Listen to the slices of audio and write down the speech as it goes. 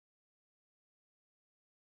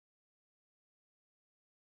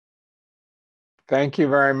Thank you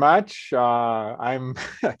very much. I'm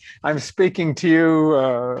speaking to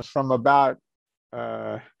you from about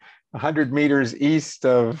 100 meters east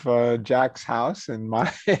of Jack's house in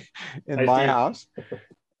my in Hi, my Steve. house,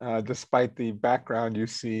 despite the background you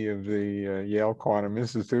see of the Yale Quantum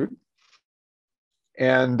Institute.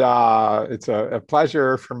 And it's a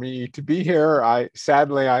pleasure for me to be here.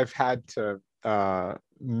 Sadly I've had to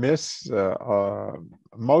miss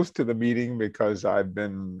most of the meeting because I've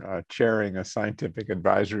been chairing a scientific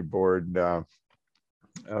advisory board of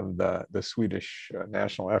the Swedish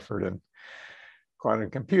national effort in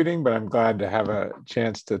quantum computing. But I'm glad to have a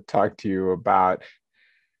chance to talk to you about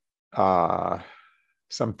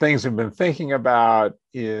some things we've been thinking about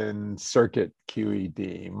in circuit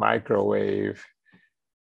QED, microwave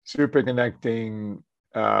superconducting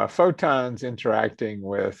photons interacting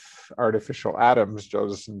with artificial atoms,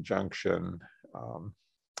 Josephson junction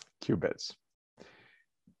qubits.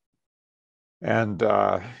 And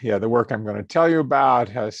yeah, the work I'm going to tell you about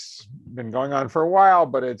has been going on for a while,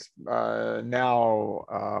 but it's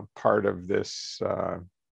now part of this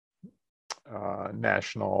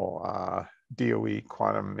national DOE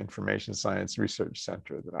Quantum Information Science Research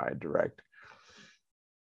Center that I direct.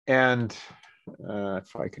 And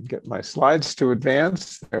if I can get my slides to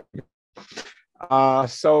advance. There we go.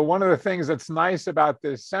 So one of the things that's nice about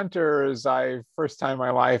this center is first time in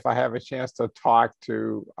my life, I have a chance to talk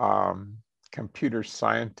to computer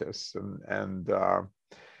scientists.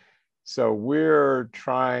 So we're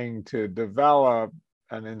trying to develop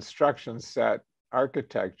an instruction set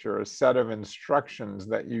architecture, a set of instructions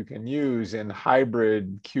that you can use in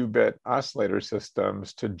hybrid qubit oscillator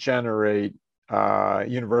systems to generate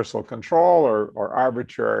universal control or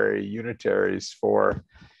arbitrary unitaries for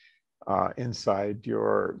inside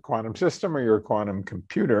your quantum system or your quantum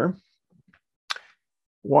computer.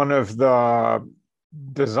 One of the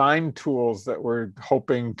design tools that we're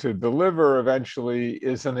hoping to deliver eventually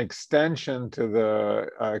is an extension to the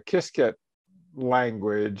Qiskit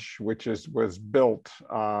language, which was built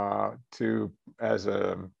as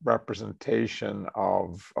a representation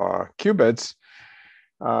of qubits.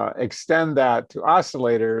 Extend that to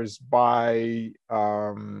oscillators by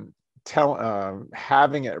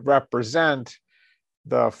having it represent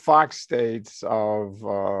the Fock states of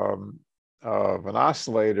an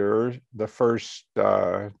oscillator, the first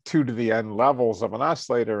 2 to the n levels of an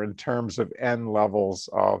oscillator in terms of n levels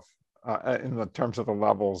of terms of the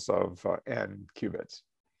levels of n qubits.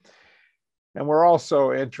 And we're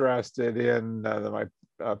also interested in my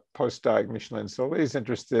postdoc Michelin Solé is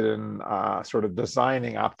interested in sort of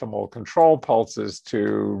designing optimal control pulses to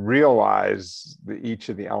realize each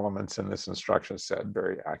of the elements in this instruction set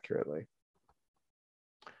very accurately.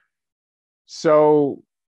 So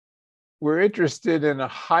we're interested in a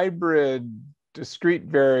hybrid discrete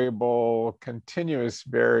variable, continuous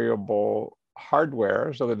variable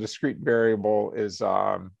hardware. So the discrete variable is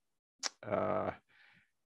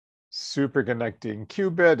superconducting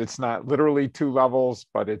qubit. It's not literally 2 levels,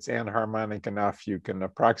 but it's anharmonic enough you can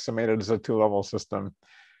approximate it as a 2-level system,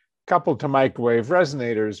 coupled to microwave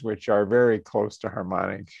resonators, which are very close to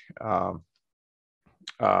harmonic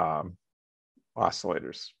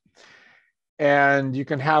oscillators. And you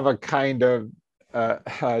can have a kind of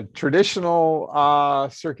traditional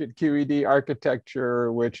circuit QED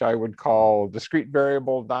architecture, which I would call discrete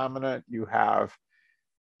variable dominant. You have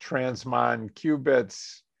transmon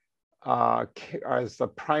qubits as the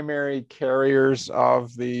primary carriers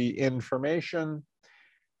of the information,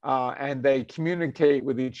 and they communicate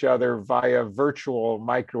with each other via virtual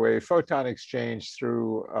microwave photon exchange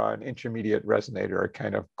through an intermediate resonator, a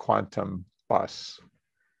kind of quantum bus.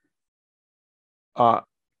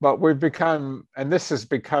 But we've become, and this has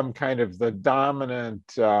become kind of the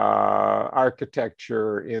dominant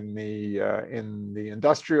architecture in the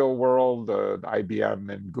industrial world,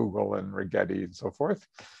 IBM and Google and Rigetti and so forth.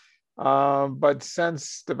 But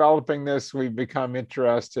since developing this, we've become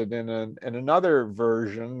interested in another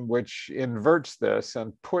version which inverts this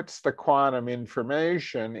and puts the quantum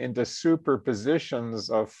information into superpositions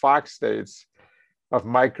of Fock states of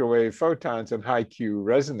microwave photons and high Q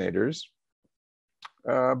resonators.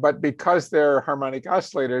 But because they're harmonic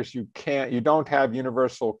oscillators, you don't have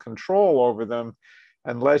universal control over them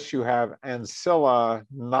unless you have ancilla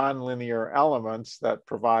nonlinear elements that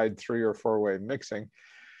provide 3 or 4-way mixing.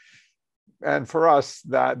 And for us,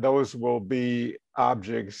 those will be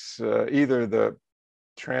objects, either the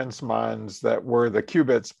transmons that were the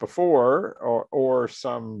qubits before, or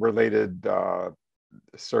some related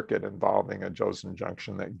circuit involving a Josephson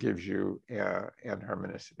junction that gives you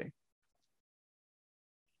anharmonicity.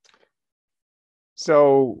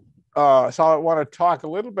 So I want to talk a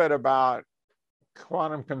little bit about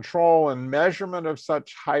quantum control and measurement of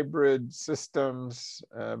such hybrid systems,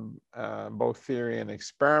 both theory and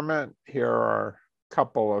experiment. Here are a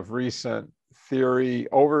couple of recent theory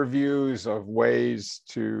overviews of ways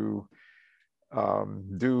to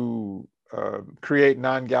create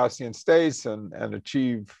non-Gaussian states and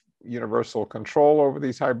achieve universal control over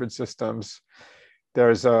these hybrid systems.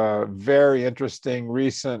 There's a very interesting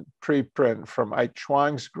recent preprint from Ike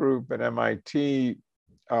Chuang's group at MIT.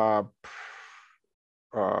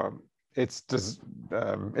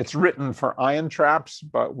 It's written for ion traps,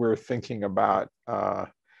 but we're thinking about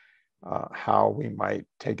how we might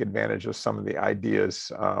take advantage of some of the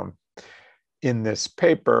ideas in this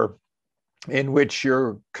paper, in which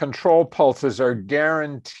your control pulses are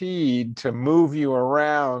guaranteed to move you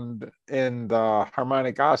around in the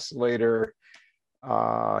harmonic oscillator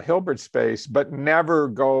Hilbert space, but never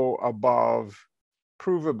go above,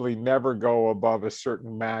 provably never go above a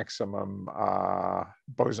certain maximum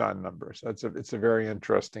boson number. So it's a very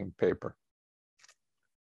interesting paper.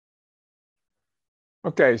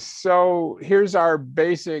 Okay, so here's our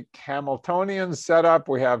basic Hamiltonian setup.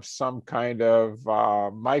 We have some kind of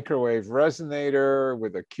microwave resonator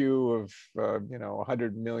with a Q of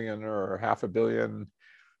 100 million or half a billion.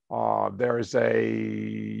 There's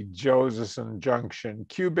a Josephson junction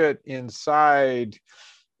qubit inside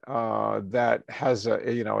that has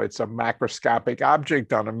it's a macroscopic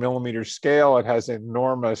object on a millimeter scale. It has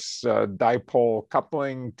enormous dipole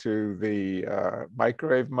coupling to the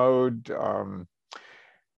microwave mode.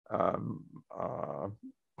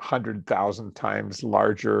 100,000 times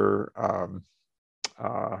larger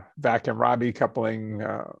vacuum-Rabi coupling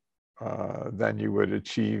than you would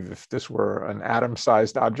achieve if this were an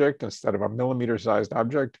atom-sized object instead of a millimeter-sized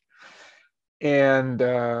object. And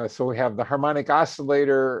so we have the harmonic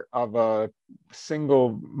oscillator of a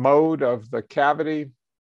single mode of the cavity.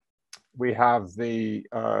 We have the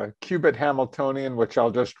qubit Hamiltonian, which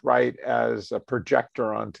I'll just write as a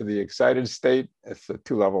projector onto the excited state. It's a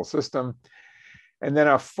two-level system. And then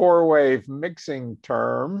a four-wave mixing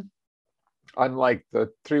term, unlike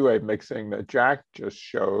the three-wave mixing that Jack just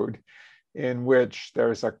showed, in which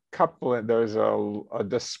there's a coupling, there's a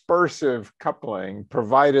dispersive coupling,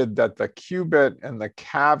 provided that the qubit and the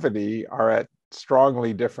cavity are at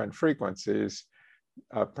strongly different frequencies,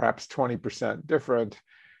 perhaps 20% different,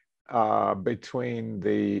 between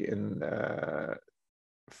the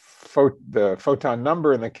photon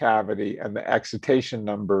number in the cavity and the excitation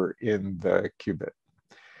number in the qubit.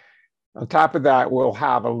 On top of that, we'll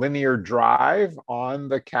have a linear drive on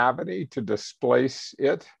the cavity to displace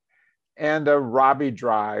it, and a Rabi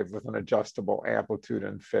drive with an adjustable amplitude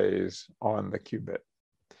and phase on the qubit.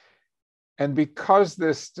 And because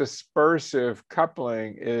this dispersive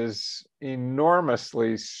coupling is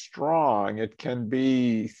enormously strong, it can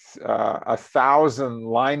be 1,000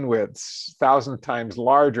 line widths, 1,000 times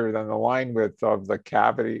larger than the line width of the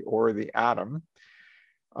cavity or the atom.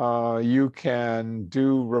 You can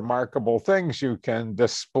do remarkable things. You can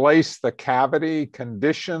displace the cavity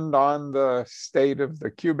conditioned on the state of the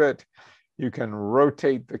qubit. You can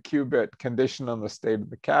rotate the qubit conditioned on the state of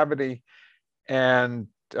the cavity. And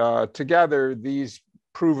together, these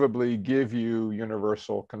provably give you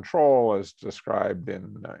universal control, as described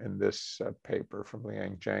in this paper from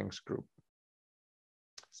Liang Zhang's group.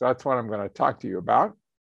 So that's what I'm going to talk to you about.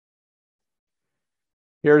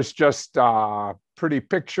 Here's just a pretty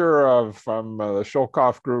picture from the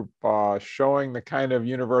Shulkoff group showing the kind of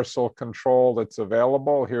universal control that's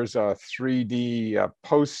available. Here's a 3D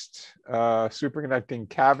post superconducting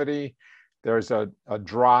cavity. There's a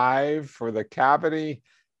drive for the cavity.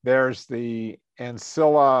 There's the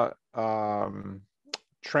ancilla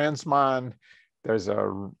transmon. There's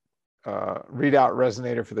a readout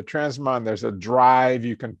resonator for the transmon. There's a drive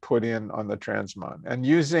you can put in on the transmon. And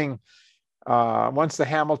using, once the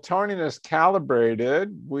Hamiltonian is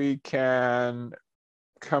calibrated, we can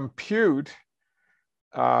compute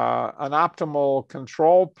an optimal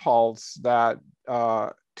control pulse that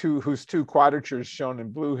whose two quadratures shown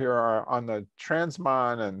in blue here are on the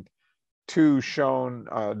transmon and two shown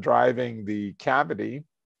driving the cavity.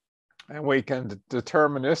 And we can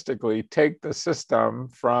deterministically take the system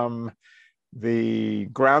from the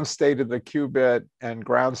ground state of the qubit and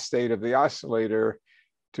ground state of the oscillator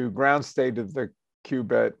to ground state of the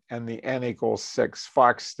qubit and the n=6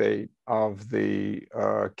 Fock state of the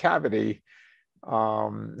cavity.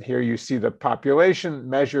 Here you see the population,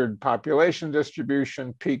 measured population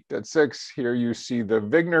distribution peaked at 6. Here you see the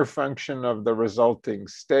Wigner function of the resulting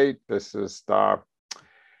state. This is the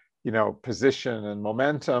position and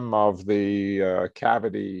momentum of the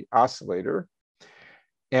cavity oscillator.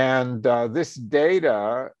 And this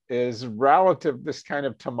data is relative, this kind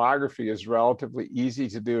of tomography is relatively easy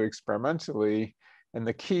to do experimentally. And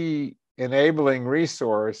the key enabling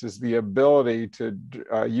resource is the ability to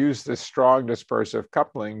use this strong dispersive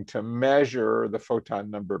coupling to measure the photon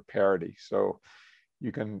number parity. So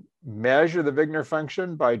you can measure the Wigner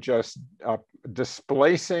function by just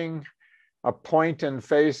displacing a point in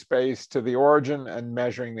phase space to the origin and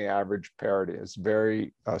measuring the average parity. It's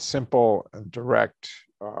very simple and direct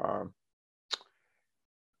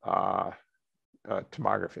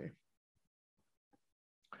tomography.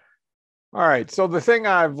 All right, so the thing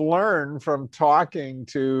I've learned from talking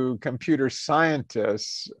to computer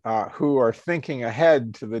scientists who are thinking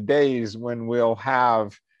ahead to the days when we'll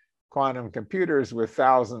have quantum computers with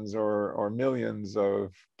thousands or millions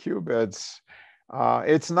of qubits,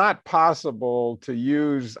 it's not possible to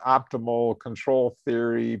use optimal control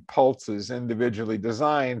theory pulses individually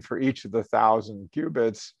designed for each of the 1,000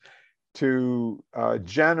 qubits to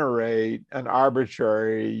generate an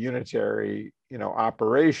arbitrary unitary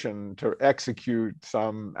operation to execute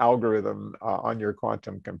some algorithm on your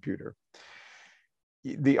quantum computer.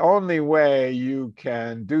 The only way you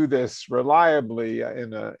can do this reliably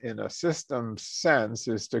in a system sense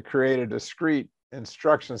is to create a discrete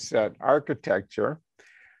instruction set architecture.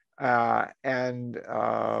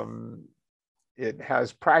 It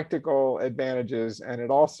has practical advantages, and it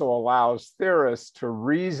also allows theorists to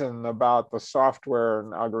reason about the software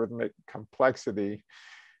and algorithmic complexity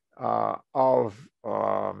of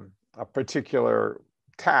a particular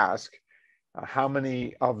task. How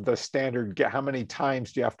many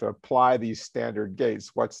times do you have to apply these standard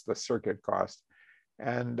gates? What's the circuit cost?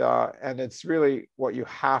 And it's really what you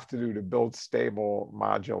have to do to build stable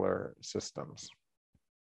modular systems.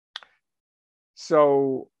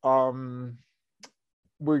 So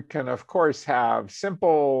we can, of course, have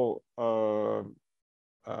simple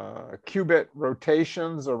qubit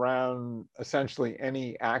rotations around essentially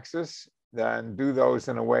any axis, then do those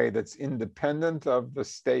in a way that's independent of the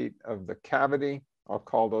state of the cavity. I'll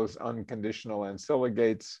call those unconditional ancilla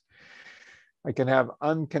gates. I can have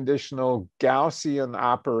unconditional Gaussian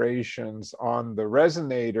operations on the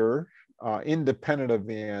resonator independent of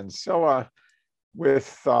the ancilla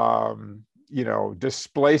with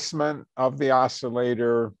displacement of the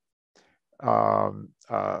oscillator,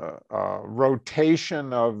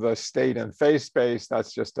 rotation of the state and phase space.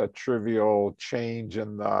 That's just a trivial change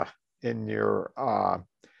in your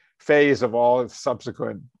phase of all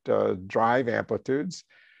subsequent drive amplitudes.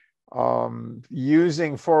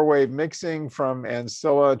 Using four-wave mixing from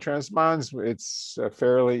ancilla transmons, it's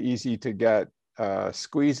fairly easy to get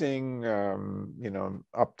squeezing,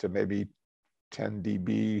 up to maybe 10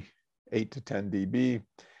 dB, 8 to 10 dB.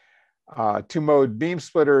 Two-mode beam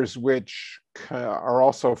splitters, which are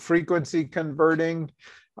also frequency converting,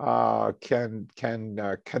 can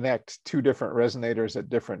connect two different resonators at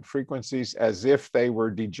different frequencies as if they were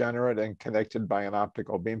degenerate and connected by an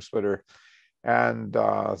optical beam splitter. And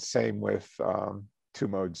same with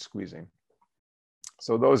two-mode squeezing.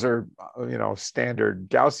 So those are, standard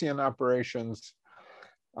Gaussian operations.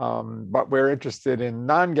 But we're interested in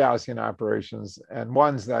non-Gaussian operations and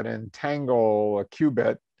ones that entangle a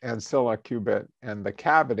qubit, ancilla qubit, and the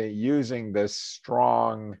cavity using this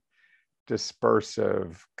strong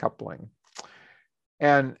dispersive coupling.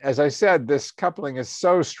 And as I said, this coupling is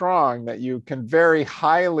so strong that you can very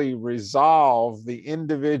highly resolve the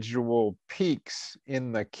individual peaks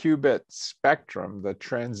in the qubit spectrum, the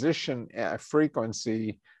transition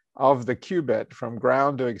frequency of the qubit from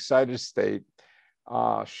ground to excited state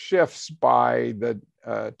shifts by the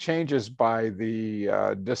changes by the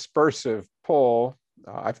dispersive pull.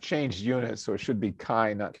 I've changed units, so it should be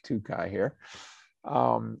chi, not 2 chi here.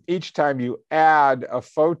 Each time you add a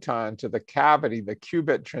photon to the cavity, the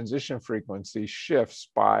qubit transition frequency shifts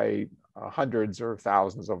by hundreds or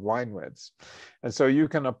thousands of line widths. And so you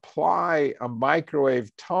can apply a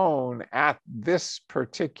microwave tone at this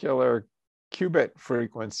particular qubit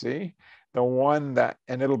frequency, the one that,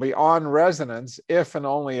 and it'll be on resonance if and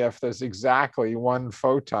only if there's exactly one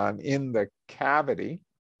photon in the cavity,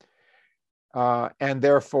 and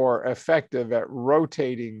therefore effective at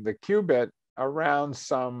rotating the qubit around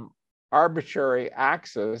some arbitrary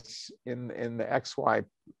axis in the XY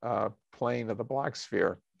plane of the Bloch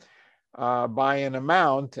sphere by an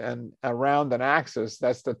amount and around an axis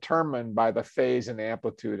that's determined by the phase and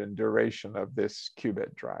amplitude and duration of this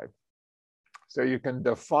qubit drive. So you can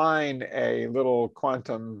define a little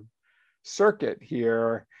quantum circuit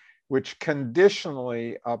here which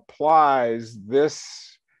conditionally applies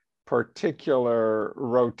this particular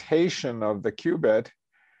rotation of the qubit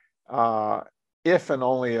if and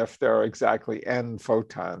only if there are exactly n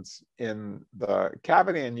photons in the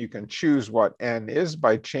cavity, and you can choose what n is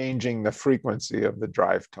by changing the frequency of the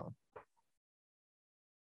drive tone.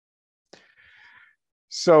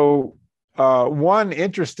 So one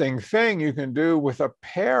interesting thing you can do with a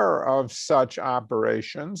pair of such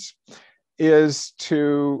operations is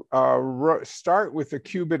to start with the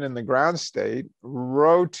qubit in the ground state,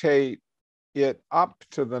 rotate it up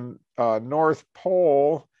to the North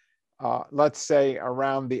Pole, let's say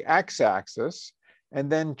around the x-axis, and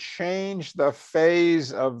then change the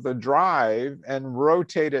phase of the drive and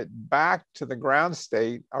rotate it back to the ground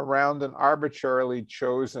state around an arbitrarily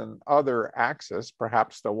chosen other axis,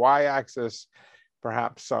 perhaps the y-axis,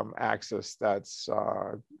 perhaps some axis that's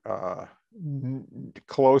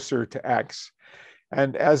closer to x.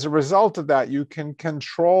 And as a result of that, you can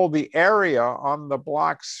control the area on the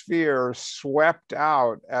Bloch sphere swept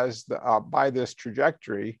out as by this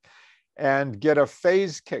trajectory and get a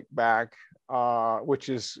phase kickback, which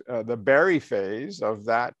is the Berry phase of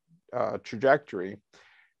that trajectory,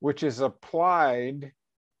 which is applied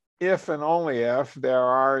if and only if there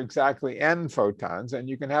are exactly n photons. And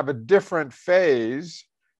you can have a different phase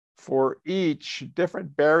for each,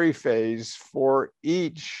 different Berry phase for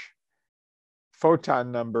each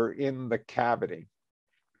photon number in the cavity.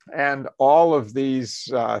 And all of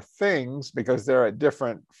these things, because they're at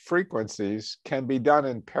different frequencies, can be done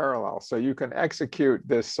in parallel. So you can execute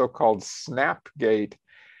this so-called snap gate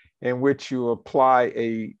in which you apply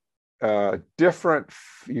a different,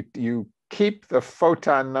 you keep the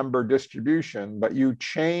photon number distribution, but you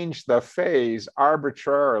change the phase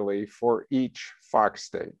arbitrarily for each Fock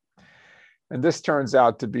state. And this turns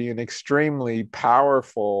out to be an extremely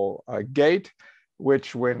powerful gate,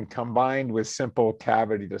 which when combined with simple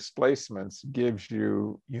cavity displacements gives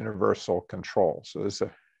you universal control. So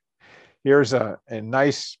here's a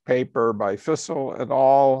nice paper by Fissel et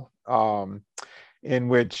al. In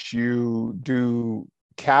which you do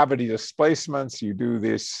cavity displacements, you do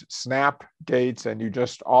these snap gates and you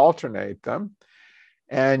just alternate them.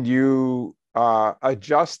 And you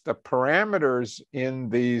adjust the parameters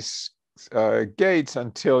in these gates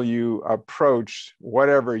until you approach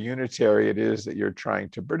whatever unitary it is that you're trying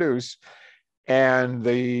to produce. And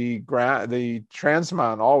the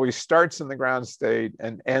transmon always starts in the ground state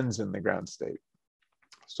and ends in the ground state.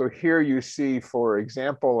 So here you see, for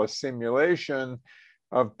example, a simulation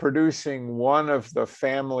of producing one of the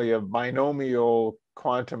family of binomial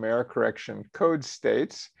quantum error correction code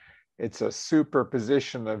states. It's a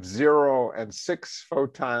superposition of 0 and 6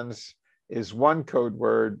 photons is one code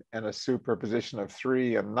word, and a superposition of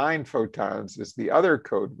 3 and 9 photons is the other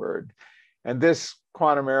code word. And this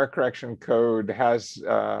quantum error correction code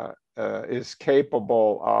is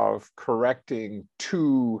capable of correcting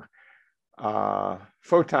 2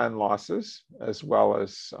 photon losses as well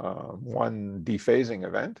as 1 dephasing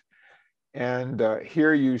event. And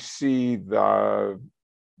here you see the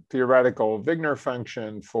theoretical Wigner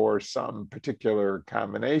function for some particular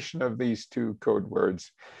combination of these 2 code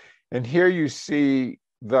words. And here you see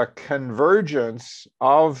the convergence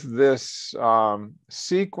of this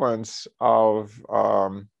sequence of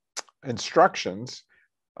instructions,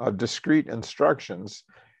 of discrete instructions,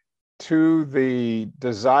 to the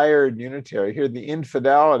desired unitary. Here, the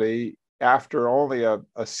infidelity after only a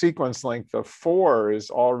sequence length of 4 is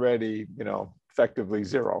already, effectively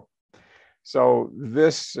 0. So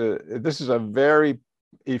this is a very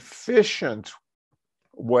efficient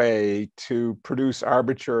way to produce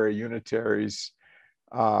arbitrary unitaries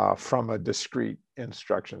from a discrete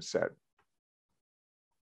instruction set.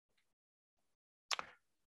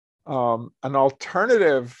 An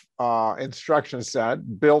alternative instruction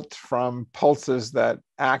set built from pulses that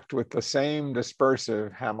act with the same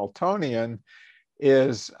dispersive Hamiltonian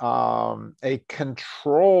is an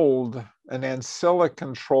ancilla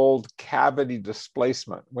controlled cavity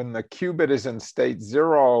displacement. When the qubit is in state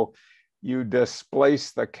 0, you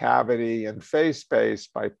displace the cavity in phase space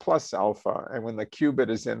by plus alpha. And when the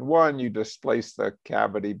qubit is in 1, you displace the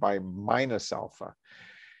cavity by minus alpha.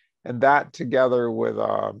 And that, together with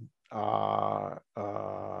a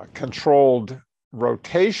controlled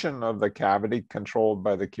rotation of the cavity controlled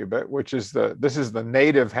by the qubit, which is this is the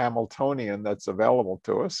native Hamiltonian that's available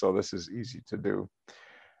to us. So this is easy to do.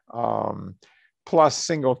 Plus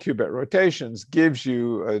single qubit rotations gives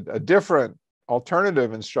you a different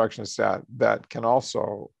alternative instruction set that can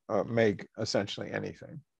also make essentially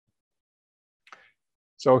anything.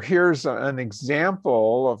 So here's an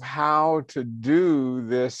example of how to do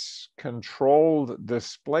this controlled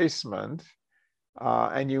displacement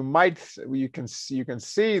And you can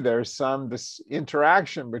see there's some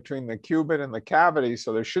interaction between the qubit and the cavity.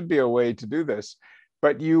 So there should be a way to do this.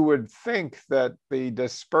 But you would think that the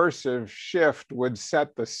dispersive shift would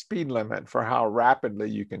set the speed limit for how rapidly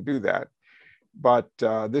you can do that. But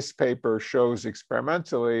this paper shows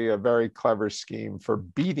experimentally a very clever scheme for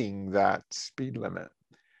beating that speed limit.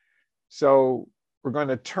 So we're going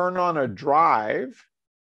to turn on a drive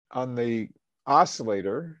on the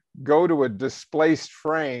oscillator, go to a displaced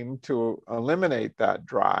frame to eliminate that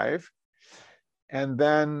drive. And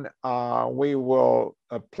then we will,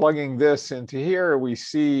 plugging this into here, we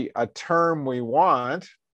see a term we want,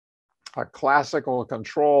 a classical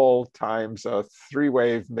control times a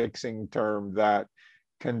three-wave mixing term that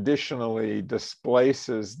conditionally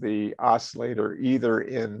displaces the oscillator either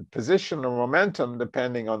in position or momentum,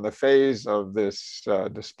 depending on the phase of this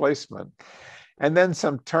displacement. And then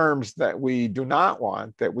some terms that we do not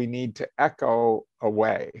want that we need to echo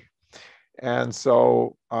away. And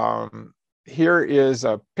so here is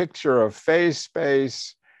a picture of phase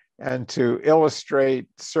space, and to illustrate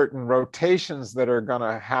certain rotations that are going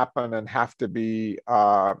to happen and have to be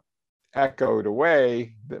echoed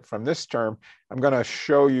away from this term, I'm going to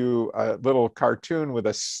show you a little cartoon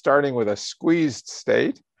with starting with a squeezed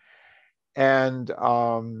state. And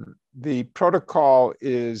the protocol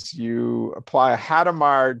is you apply a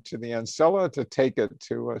Hadamard to the ancilla to take it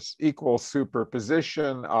to an equal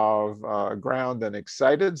superposition of ground and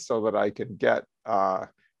excited so that I can get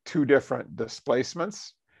two different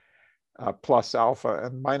displacements, plus alpha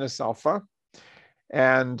and minus alpha.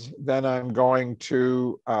 And then I'm going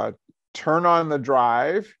to turn on the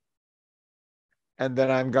drive, and then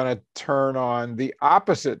I'm going to turn on the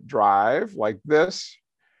opposite drive like this,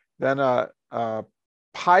 then a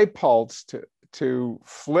pi pulse to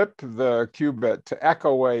flip the qubit to echo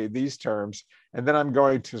away these terms. And then I'm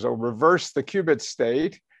going to reverse the qubit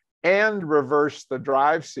state and reverse the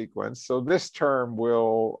drive sequence. So this term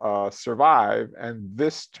will survive and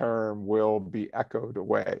this term will be echoed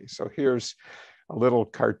away. So here's a little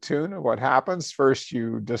cartoon of what happens. First,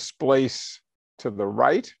 you displace to the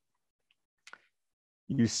right.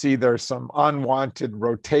 You see there's some unwanted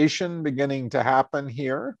rotation beginning to happen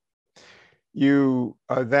here. You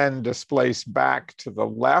then displace back to the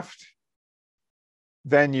left.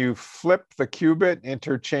 Then you flip the qubit,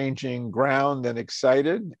 interchanging ground and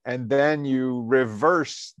excited, and then you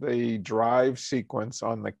reverse the drive sequence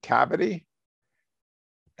on the cavity.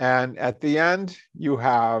 And at the end, you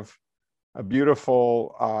have a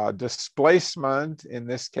beautiful displacement, in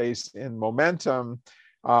this case in momentum,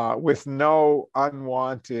 with no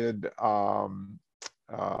unwanted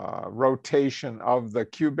rotation of the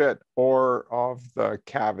qubit or of the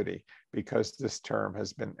cavity, because this term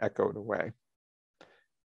has been echoed away.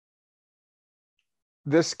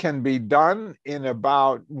 This can be done in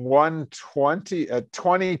about 20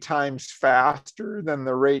 times faster than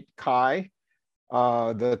the rate chi.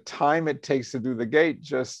 The time it takes to do the gate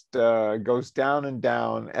just goes down and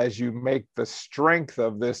down as you make the strength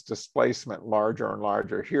of this displacement larger and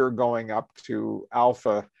larger, here going up to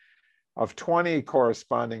alpha of 20,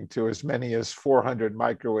 corresponding to as many as 400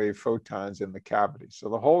 microwave photons in the cavity. So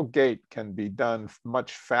the whole gate can be done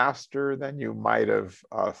much faster than you might have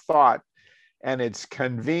thought. And it's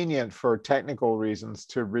convenient for technical reasons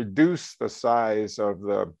to reduce the size of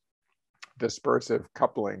the dispersive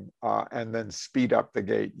coupling and then speed up the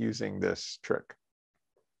gate using this trick.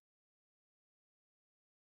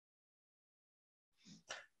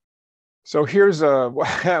 So here's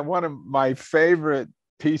one of my favorite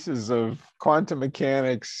pieces of quantum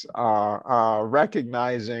mechanics,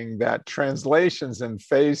 recognizing that translations in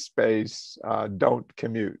phase space don't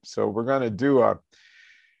commute. So we're going to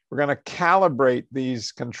calibrate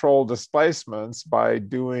these control displacements by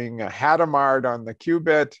doing a Hadamard on the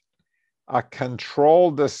qubit, a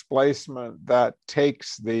control displacement that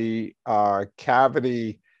takes the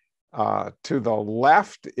cavity to the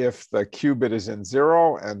left if the qubit is in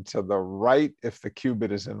 0 and to the right if the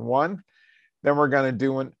qubit is in 1. Then we're going to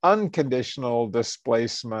do an unconditional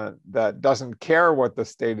displacement that doesn't care what the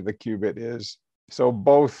state of the qubit is. So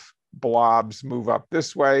both blobs move up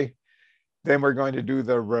this way. Then we're going to do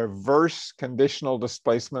the reverse conditional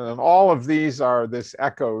displacement. And all of these are this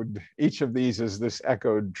echoed, each of these is this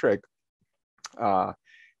echoed trick. I'm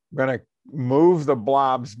going to move the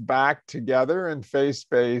blobs back together in phase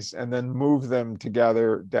space and then move them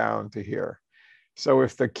together down to here. So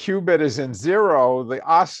if the qubit is in 0, the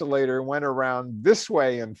oscillator went around this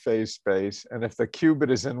way in phase space. And if the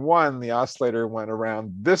qubit is in 1, the oscillator went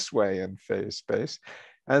around this way in phase space.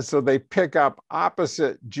 And so they pick up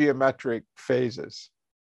opposite geometric phases.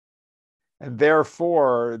 And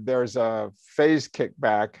therefore, there's a phase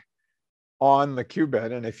kickback on the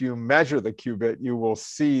qubit. And if you measure the qubit, you will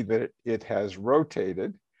see that it has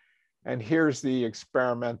rotated. And here's the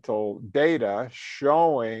experimental data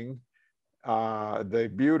showing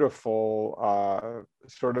the beautiful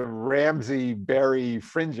sort of Ramsey-Berry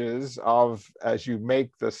fringes of, as you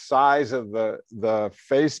make the size of the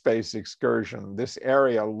phase space excursion, this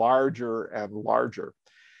area larger and larger.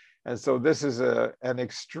 And so this is an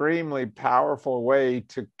extremely powerful way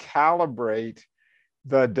to calibrate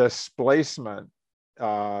the displacement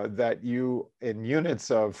that you, in units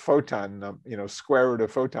of photon, square root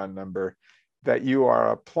of photon number, that you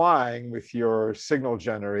are applying with your signal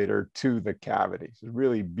generator to the cavity. It's a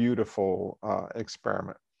really beautiful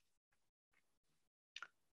experiment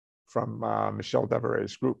from Michel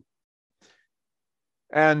Deveray's group.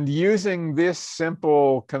 And using this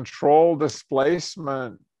simple control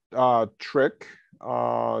displacement trick,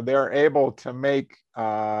 they're able to make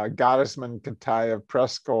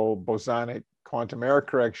Gottesman-Kitaev-Preskal bosonic quantum error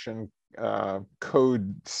correction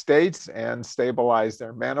code states and stabilize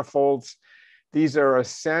their manifolds. These are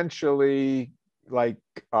essentially like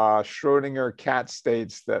Schrodinger cat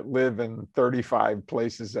states that live in 35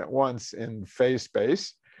 places at once in phase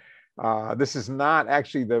space. This is not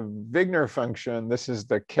actually the Wigner function. This is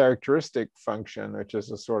the characteristic function, which is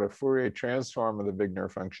a sort of Fourier transform of the Wigner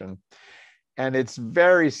function. And it's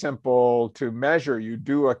very simple to measure. You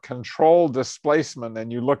do a control displacement and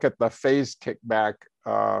you look at the phase kickback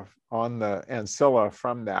on the ancilla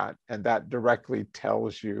from that, and that directly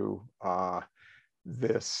tells you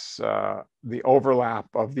the overlap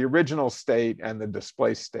of the original state and the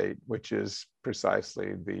displaced state, which is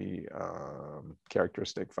precisely the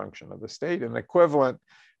characteristic function of the state. And equivalent,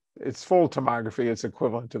 it's full tomography, it's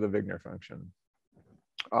equivalent to the Wigner function.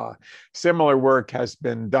 Similar work has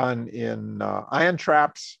been done in ion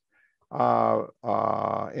traps in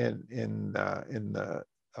the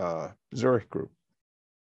Zurich group.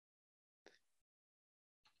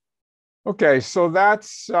 Okay, so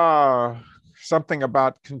that's something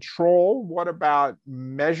about control. What about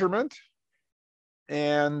measurement?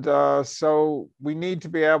 And so we need to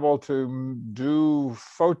be able to do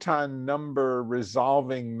photon number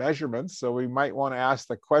resolving measurements. So we might want to ask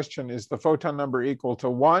the question, is the photon number equal to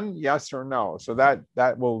 1? Yes or no? So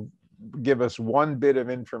that will give us one bit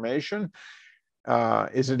of information.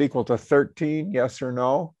 Is it equal to 13? Yes or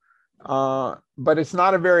no? But it's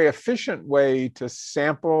not a very efficient way to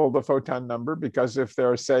sample the photon number, because if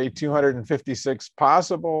there are, say, 256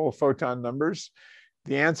 possible photon numbers,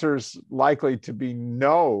 the answer is likely to be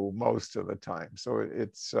no most of the time. So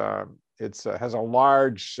it has a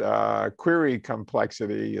large query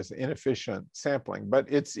complexity, is inefficient sampling, but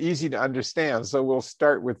it's easy to understand. So we'll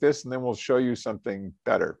start with this and then we'll show you something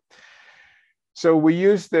better. So we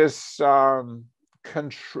use this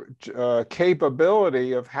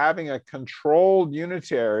capability of having a controlled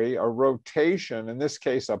unitary, a rotation, in this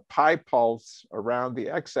case, a pi pulse around the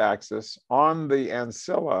x-axis on the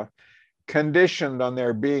ancilla, conditioned on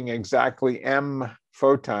there being exactly m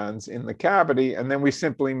photons in the cavity. And then we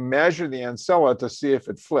simply measure the ancilla to see if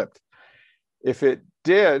it flipped. If it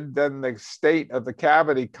did, then the state of the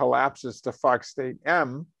cavity collapses to Fock state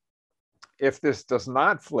m. If this does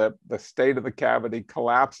not flip, the state of the cavity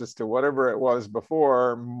collapses to whatever it was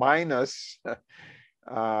before minus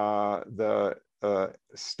the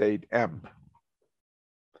state m.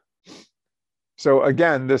 So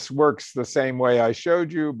again, this works the same way I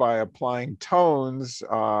showed you, by applying tones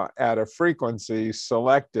at a frequency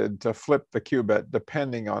selected to flip the qubit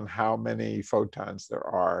depending on how many photons there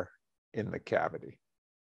are in the cavity.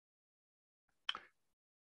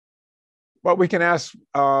 But we can ask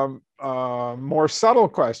more subtle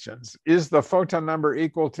questions. Is the photon number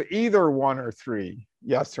equal to either 1 or 3?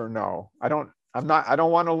 Yes or no? I don't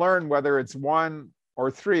want to learn whether it's 1 or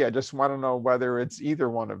 3. I just want to know whether it's either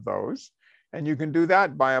one of those. And you can do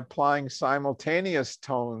that by applying simultaneous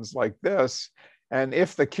tones like this. And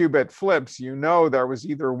if the qubit flips, you know there was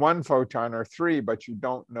either 1 photon or 3, but you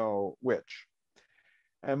don't know which.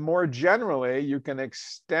 And more generally, you can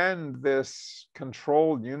extend this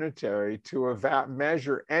controlled unitary to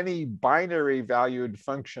measure any binary valued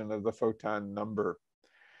function of the photon number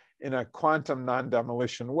in a quantum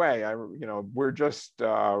non-demolition way. We're just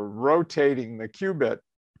rotating the qubit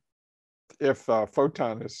if a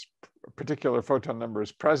particular photon number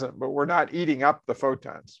is present, but we're not eating up the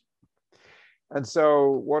photons. And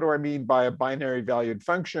so what do I mean by a binary valued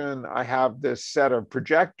function? I have this set of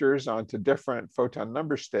projectors onto different photon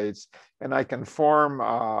number states, and I can form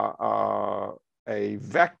a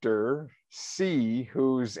vector C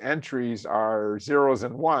whose entries are 0s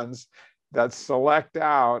and 1s that select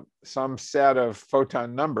out some set of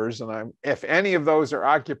photon numbers. And if any of those are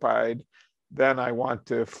occupied, then I want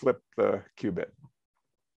to flip the qubit.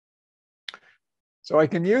 So I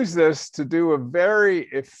can use this to do a very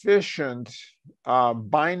efficient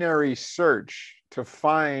binary search to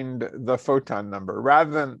find the photon number,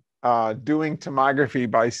 rather than doing tomography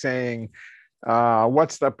by saying,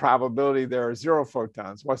 what's the probability there are 0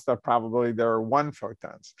 photons? What's the probability there are 1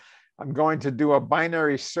 photons? I'm going to do a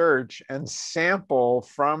binary search and sample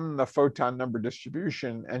from the photon number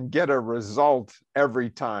distribution and get a result every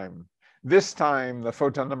time. This time the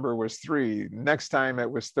photon number was 3, next time it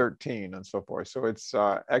was 13, and so forth. So it's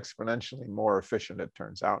exponentially more efficient, it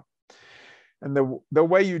turns out. And the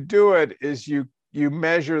way you do it is you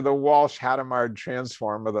measure the Walsh-Hadamard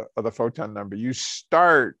transform of the photon number. You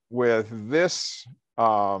start with this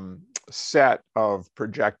set of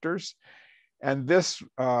projectors, and this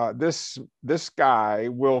guy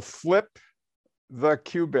will flip the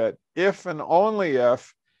qubit if and only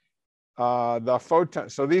if the photon.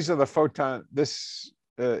 So these are the photon.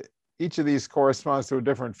 Each of these corresponds to a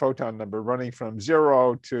different photon number, running from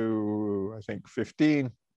 0 to I think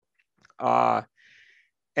 15.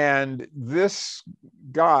 And this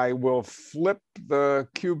guy will flip the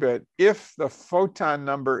qubit if the photon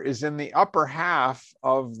number is in the upper half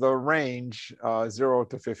of the range 0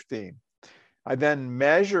 to 15. I then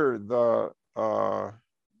measure the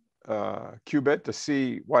qubit to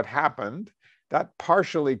see what happened. That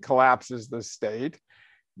partially collapses the state.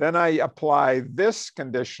 Then I apply this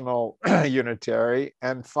conditional unitary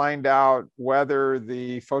and find out whether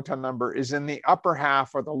the photon number is in the upper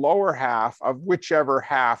half or the lower half of whichever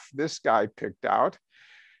half this guy picked out,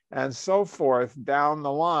 and so forth down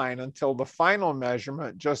the line until the final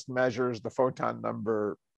measurement just measures the photon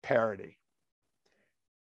number parity.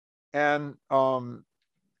 And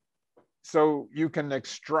so you can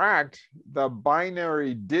extract the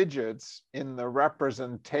binary digits in the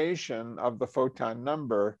representation of the photon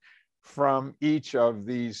number from each of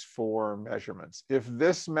these 4 measurements. If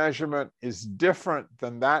this measurement is different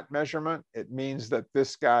than that measurement, it means that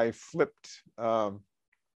this guy flipped the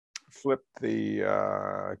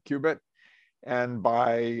qubit. And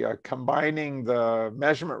by combining the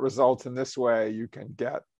measurement results in this way, you can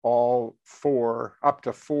get all 4, up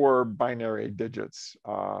to 4 binary digits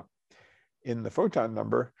in the photon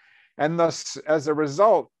number. And thus, as a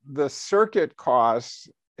result, the circuit costs,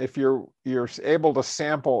 if you're able to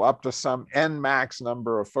sample up to some n max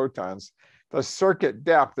number of photons, the circuit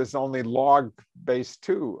depth is only log base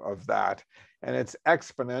 2 of that. And it's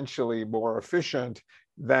exponentially more efficient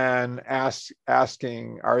than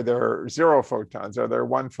asking, are there 0 photons? Are there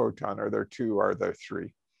 1 photon? Are there 2? Are there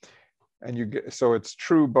 3? And you get, so it's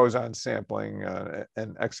true boson sampling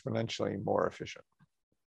and exponentially more efficient.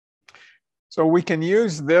 So we can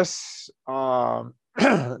use this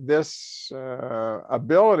this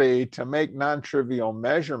ability to make non-trivial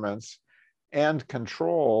measurements and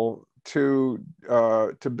control to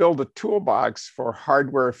build a toolbox for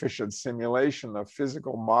hardware efficient simulation of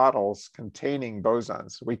physical models containing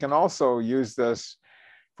bosons. We can also use this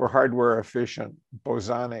for hardware efficient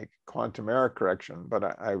bosonic quantum error correction, but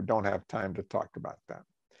I don't have time to talk about that.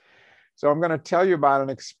 So I'm going to tell you about an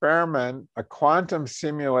experiment, a quantum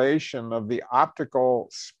simulation of the optical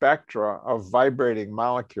spectra of vibrating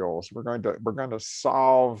molecules. We're going to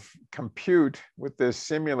compute with this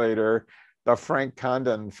simulator the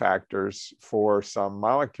Frank-Condon factors for some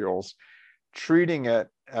molecules, treating it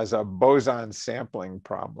as a boson sampling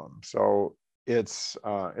problem. So it's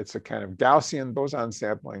a kind of Gaussian boson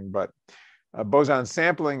sampling, but boson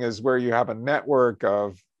sampling is where you have a network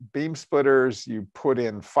of beam splitters, you put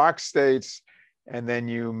in Fox states, and then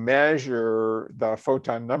you measure the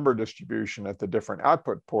photon number distribution at the different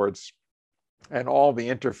output ports. And all the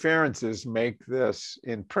interferences make this,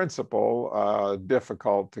 in principle,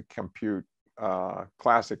 difficult to compute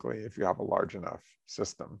classically if you have a large enough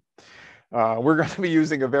system. We're going to be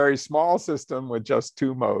using a very small system with just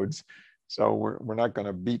 2 modes. So we're not going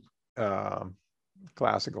to beat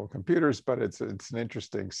classical computers, but it's an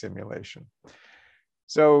interesting simulation.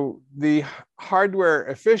 So the hardware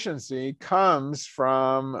efficiency comes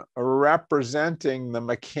from representing the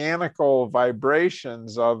mechanical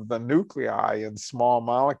vibrations of the nuclei in small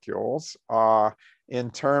molecules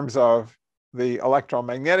in terms of the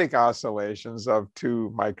electromagnetic oscillations of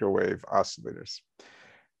 2 microwave oscillators.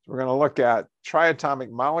 So we're going to look at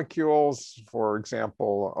triatomic molecules, for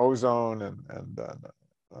example, ozone and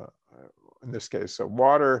in this case, so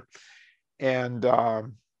water. And we're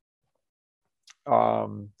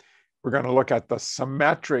going to look at the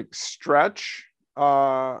symmetric stretch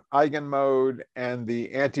eigenmode and the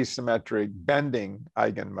antisymmetric bending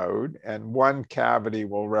eigenmode, and one cavity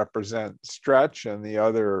will represent stretch and the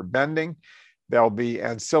other bending. There'll be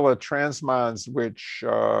ancilla transmons, which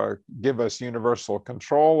give us universal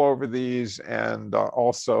control over these, and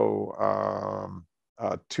also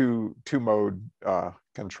two-mode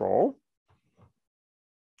control.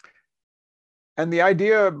 And the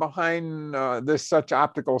idea behind this such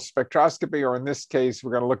optical spectroscopy, or in this case,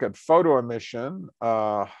 we're going to look at photoemission.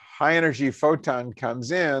 High energy photon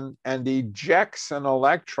comes in and ejects an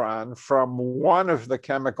electron from one of the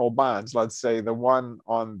chemical bonds, let's say the one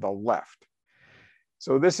on the left.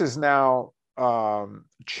 So this has now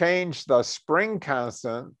changed the spring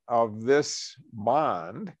constant of this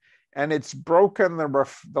bond, and it's broken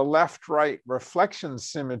the left-right reflection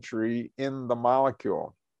symmetry in the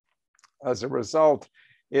molecule. As a result,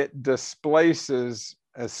 it displaces,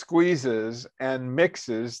 squeezes, and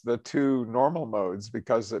mixes the two normal modes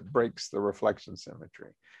because it breaks the reflection symmetry.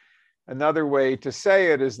 Another way to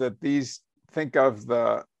say it is that think of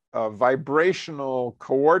the vibrational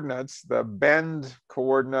coordinates, the bend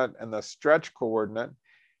coordinate and the stretch coordinate,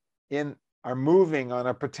 are moving on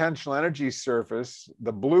a potential energy surface,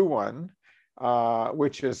 the blue one,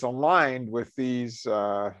 which is aligned with these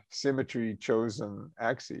symmetry chosen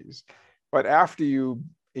axes. But after you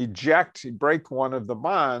break one of the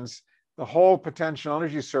bonds, the whole potential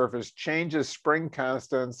energy surface changes spring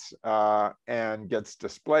constants and gets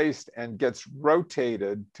displaced and gets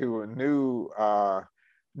rotated to a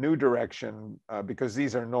new direction because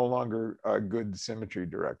these are no longer good symmetry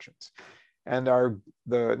directions. And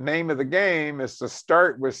the name of the game is to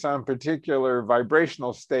start with some particular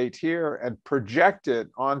vibrational state here and project it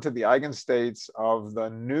onto the eigenstates of the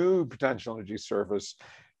new potential energy surface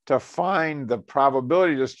to find the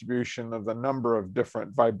probability distribution of the number of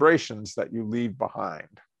different vibrations that you leave behind.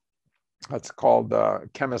 That's called,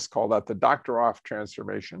 chemists call that the Doctoroff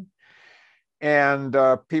transformation. And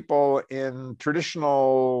people in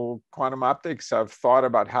traditional quantum optics have thought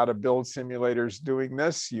about how to build simulators doing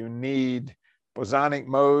this. You need bosonic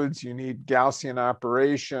modes, you need Gaussian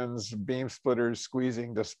operations, beam splitters,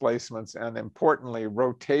 squeezing, displacements, and importantly,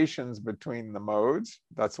 rotations between the modes.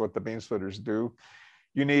 That's what the beam splitters do.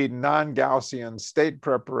 You need non-Gaussian state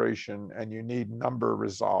preparation, and you need number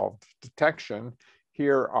resolved detection.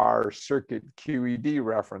 Here are circuit QED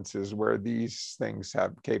references where these things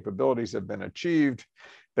capabilities have been achieved.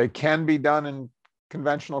 They can be done in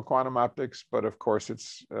conventional quantum optics, but of course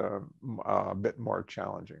it's a bit more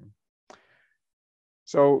challenging.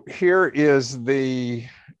 So here is the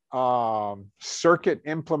circuit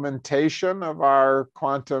implementation of our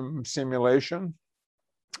quantum simulation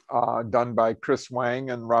done by Chris Wang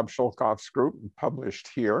and Rob Shulkoff's group and published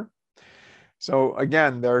here. So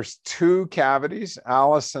again, there's two cavities,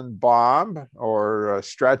 Alice and Bob, or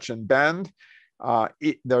stretch and bend.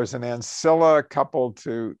 There's an ancilla coupled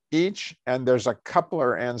to each, and there's a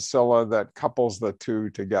coupler ancilla that couples the two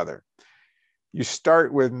together. You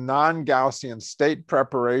start with non-Gaussian state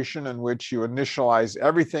preparation, in which you initialize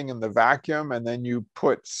everything in the vacuum, and then you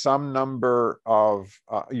put some number of,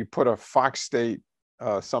 you put a Fock state,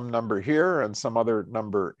 some number here and some other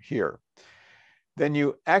number here. Then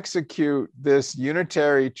you execute this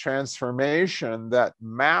unitary transformation that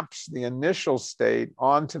maps the initial state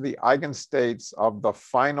onto the eigenstates of the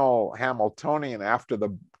final Hamiltonian after the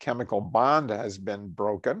chemical bond has been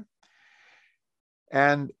broken.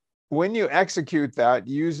 And when you execute that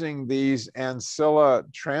using these ancilla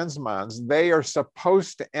transmons, they are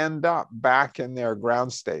supposed to end up back in their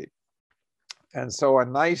ground state. And so a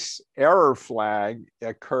nice error flag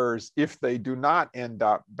occurs if they do not end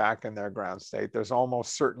up back in their ground state. There's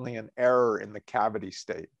almost certainly an error in the cavity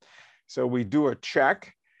state. So we do a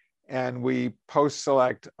check and we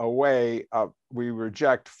post-select away. We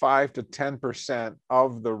reject 5 to 10%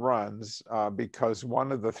 of the runs because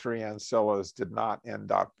one of the three ancillas did not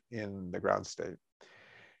end up in the ground state.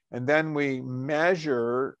 And then we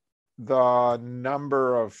measure the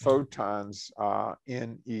number of photons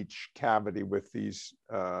in each cavity with these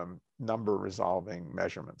number resolving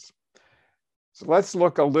measurements. So let's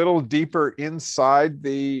look a little deeper inside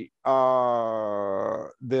the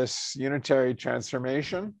this unitary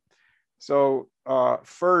transformation. So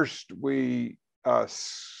first, you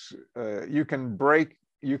can break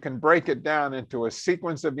it down into a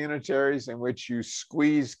sequence of unitaries in which you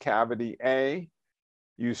squeeze cavity A,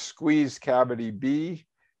 you squeeze cavity B,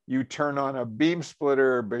 you turn on a beam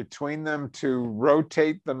splitter between them to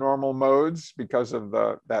rotate the normal modes because of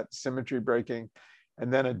that symmetry breaking,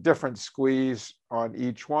 and then a different squeeze on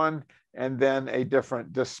each one, and then a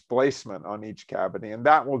different displacement on each cavity. And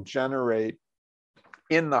that will generate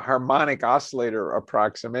in the harmonic oscillator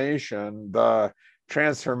approximation, the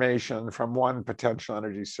transformation from one potential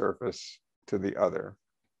energy surface to the other.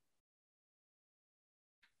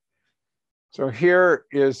 So here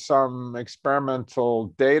is some experimental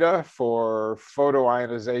data for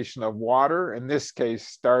photoionization of water, in this case,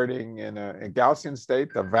 starting in a Gaussian state,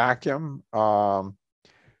 the vacuum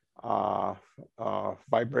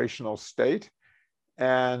vibrational state.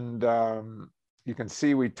 And you can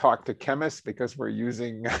see we talk to chemists because we're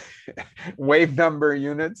using wave number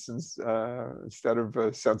units instead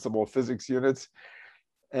of sensible physics units.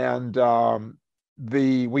 And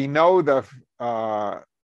we know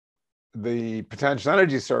the potential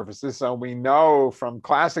energy surfaces, so we know from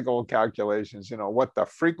classical calculations, what the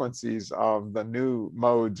frequencies of the new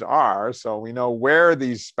modes are. So we know where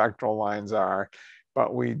these spectral lines are, but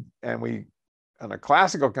on a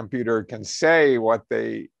classical computer can say what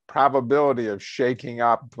the probability of shaking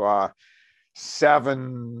up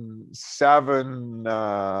seven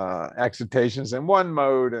excitations in one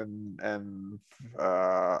mode and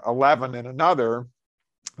 11 in another.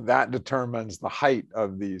 That determines the height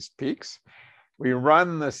of these peaks. We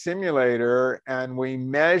run the simulator and we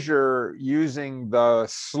measure using the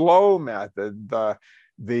slow method.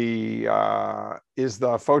 Is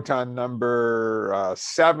the photon number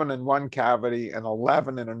 7 in one cavity and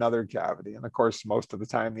 11 in another cavity? And of course, most of the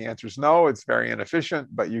time the answer is no, it's very inefficient,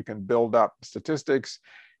 but you can build up statistics.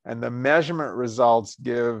 And the measurement results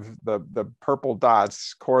give the purple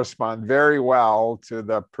dots correspond very well to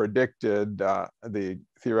the predicted, the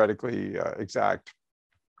theoretically exact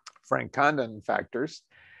Frank Condon factors.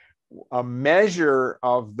 A measure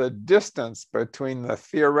of the distance between the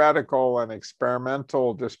theoretical and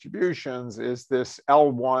experimental distributions is this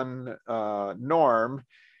L1 norm,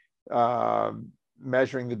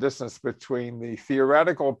 measuring the distance between the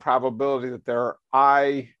theoretical probability that there are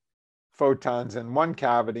I photons in one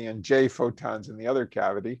cavity and J photons in the other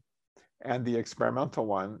cavity, and the experimental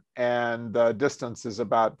one. And the distance is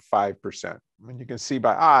about 5%. And you can see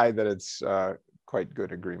by I that it's quite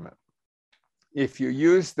good agreement. If you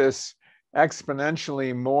use this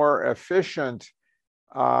exponentially more efficient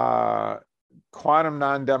quantum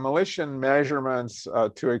non-demolition measurements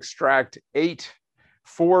to extract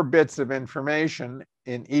 4 bits of information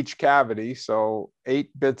in each cavity, so 8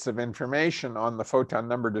 bits of information on the photon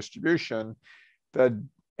number distribution, the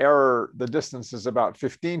distance is about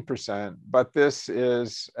 15%, but this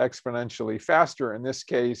is exponentially faster. In this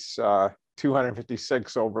case,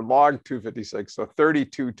 256 over log 256, so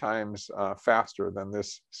 32 times faster than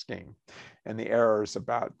this scheme. And the error is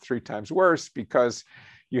about 3 times worse because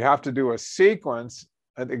you have to do a sequence.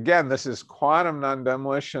 And again, this is quantum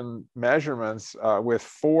non-demolition measurements with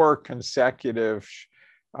 4 consecutive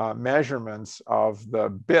measurements of the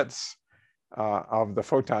bits of the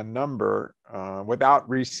photon number without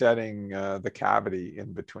resetting the cavity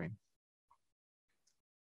in between.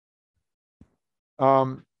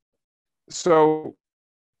 So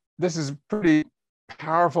this is a pretty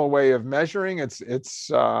powerful way of measuring. It's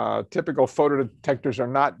typical photodetectors are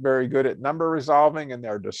not very good at number resolving and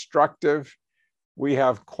they're destructive. We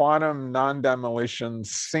have quantum non-demolition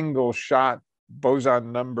single shot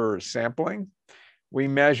boson number sampling. We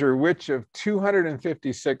measure which of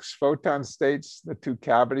 256 photon states the 2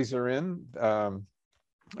 cavities are in,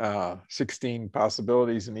 16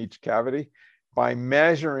 possibilities in each cavity, by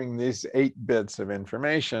measuring these 8 bits of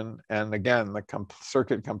information. And again, the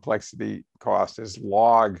circuit complexity cost is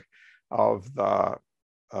log of the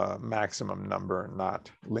maximum number, not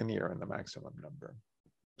linear in the maximum number.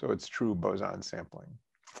 So it's true boson sampling.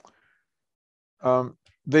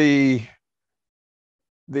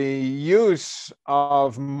 The use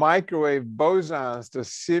of microwave bosons to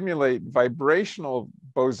simulate vibrational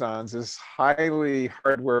bosons is highly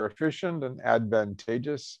hardware efficient and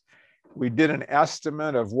advantageous. We did an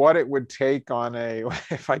estimate of what it would take on a,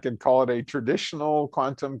 if I could call it a traditional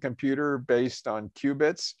quantum computer based on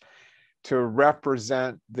qubits, to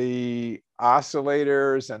represent the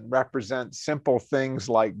oscillators and represent simple things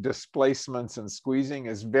like displacements and squeezing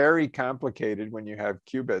is very complicated when you have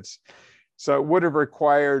qubits. So it would have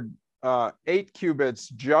required 8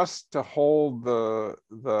 qubits just to hold the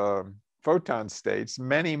photon states,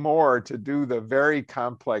 many more to do the very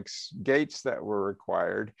complex gates that were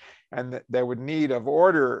required. And they would need of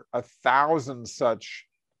order 1,000 such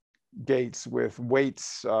gates with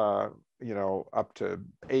weights, up to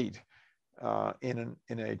 8 in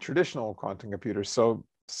a traditional quantum computer. So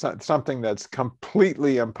something that's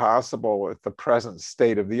completely impossible with the present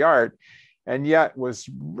state of the art, and yet was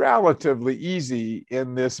relatively easy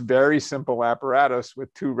in this very simple apparatus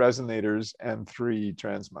with 2 resonators and 3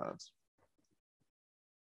 transmons.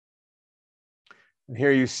 And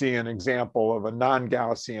here you see an example of a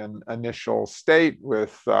non-Gaussian initial state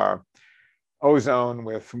with ozone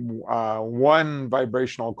with one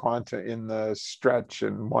vibrational quanta in the stretch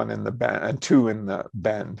and one in the bend and two in the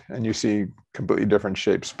bend. And you see completely different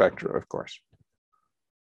shape spectra, of course.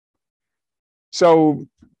 So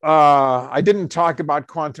I didn't talk about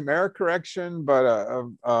quantum error correction, but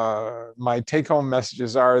my take-home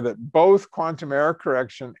messages are that both quantum error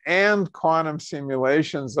correction and quantum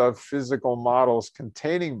simulations of physical models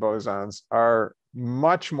containing bosons are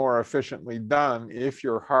much more efficiently done if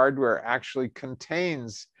your hardware actually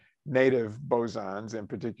contains native bosons, in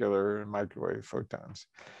particular microwave photons.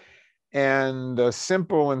 And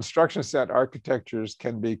simple instruction set architectures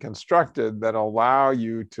can be constructed that allow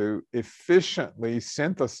you to efficiently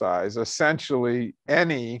synthesize essentially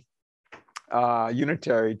any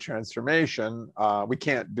unitary transformation. We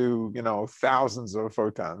can't do, thousands of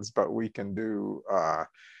photons, but we can do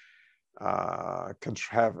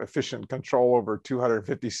have efficient control over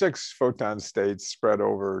 256 photon states spread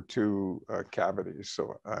over two cavities.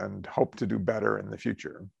 So, and hope to do better in the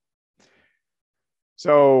future.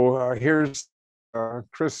 So here's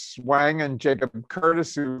Chris Wang and Jacob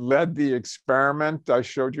Curtis, who led the experiment I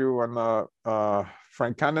showed you on the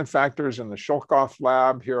Frank Condon factors in the Shulkoff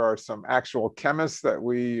lab. Here are some actual chemists that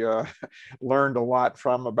we learned a lot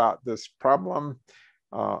from about this problem.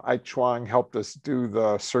 Ike Chuang helped us do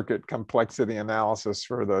the circuit complexity analysis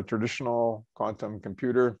for the traditional quantum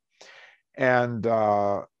computer. And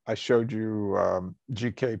I showed you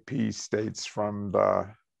GKP states from the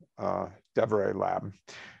Deveray lab,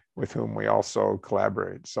 with whom we also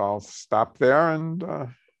collaborate. So I'll stop there and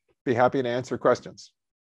be happy to answer questions.